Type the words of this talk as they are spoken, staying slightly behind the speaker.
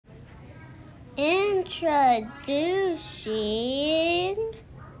Introducing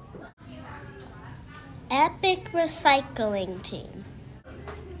Epic Recycling Team.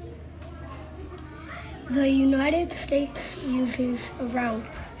 The United States uses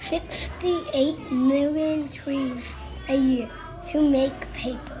around 68 million trees a year to make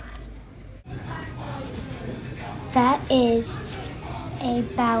paper. That is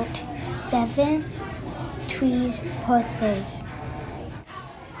about 7 trees per day.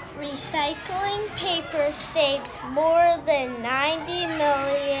 Recycling paper saves more than 90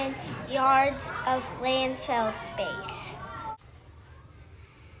 million yards of landfill space.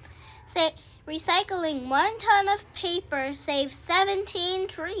 Recycling 1 ton of paper saves 17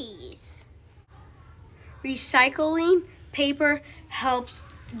 trees. Recycling paper helps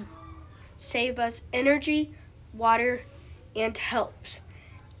save us energy, water, and helps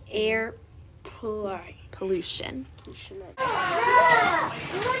air pollution. Look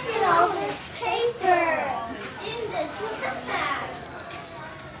at all this paper in this backpack.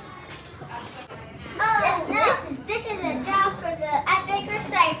 Oh, this is a job for the Epic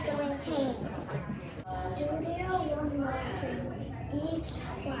Recycling Team. Studio 1 each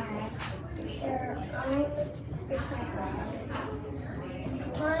class their own recycling.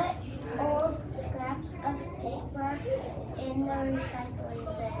 Put old scraps of paper in the recycling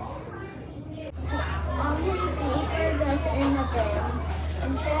bin. All the paper goes in the bin,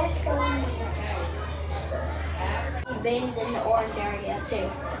 and trash goes in the trash. Bins in the orange area too.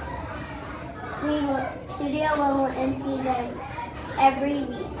 Studio will empty them every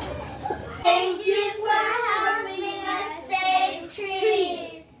week. Thank you for helping us save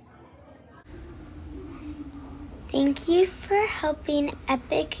trees. Thank you for helping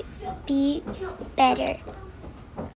Epic be better.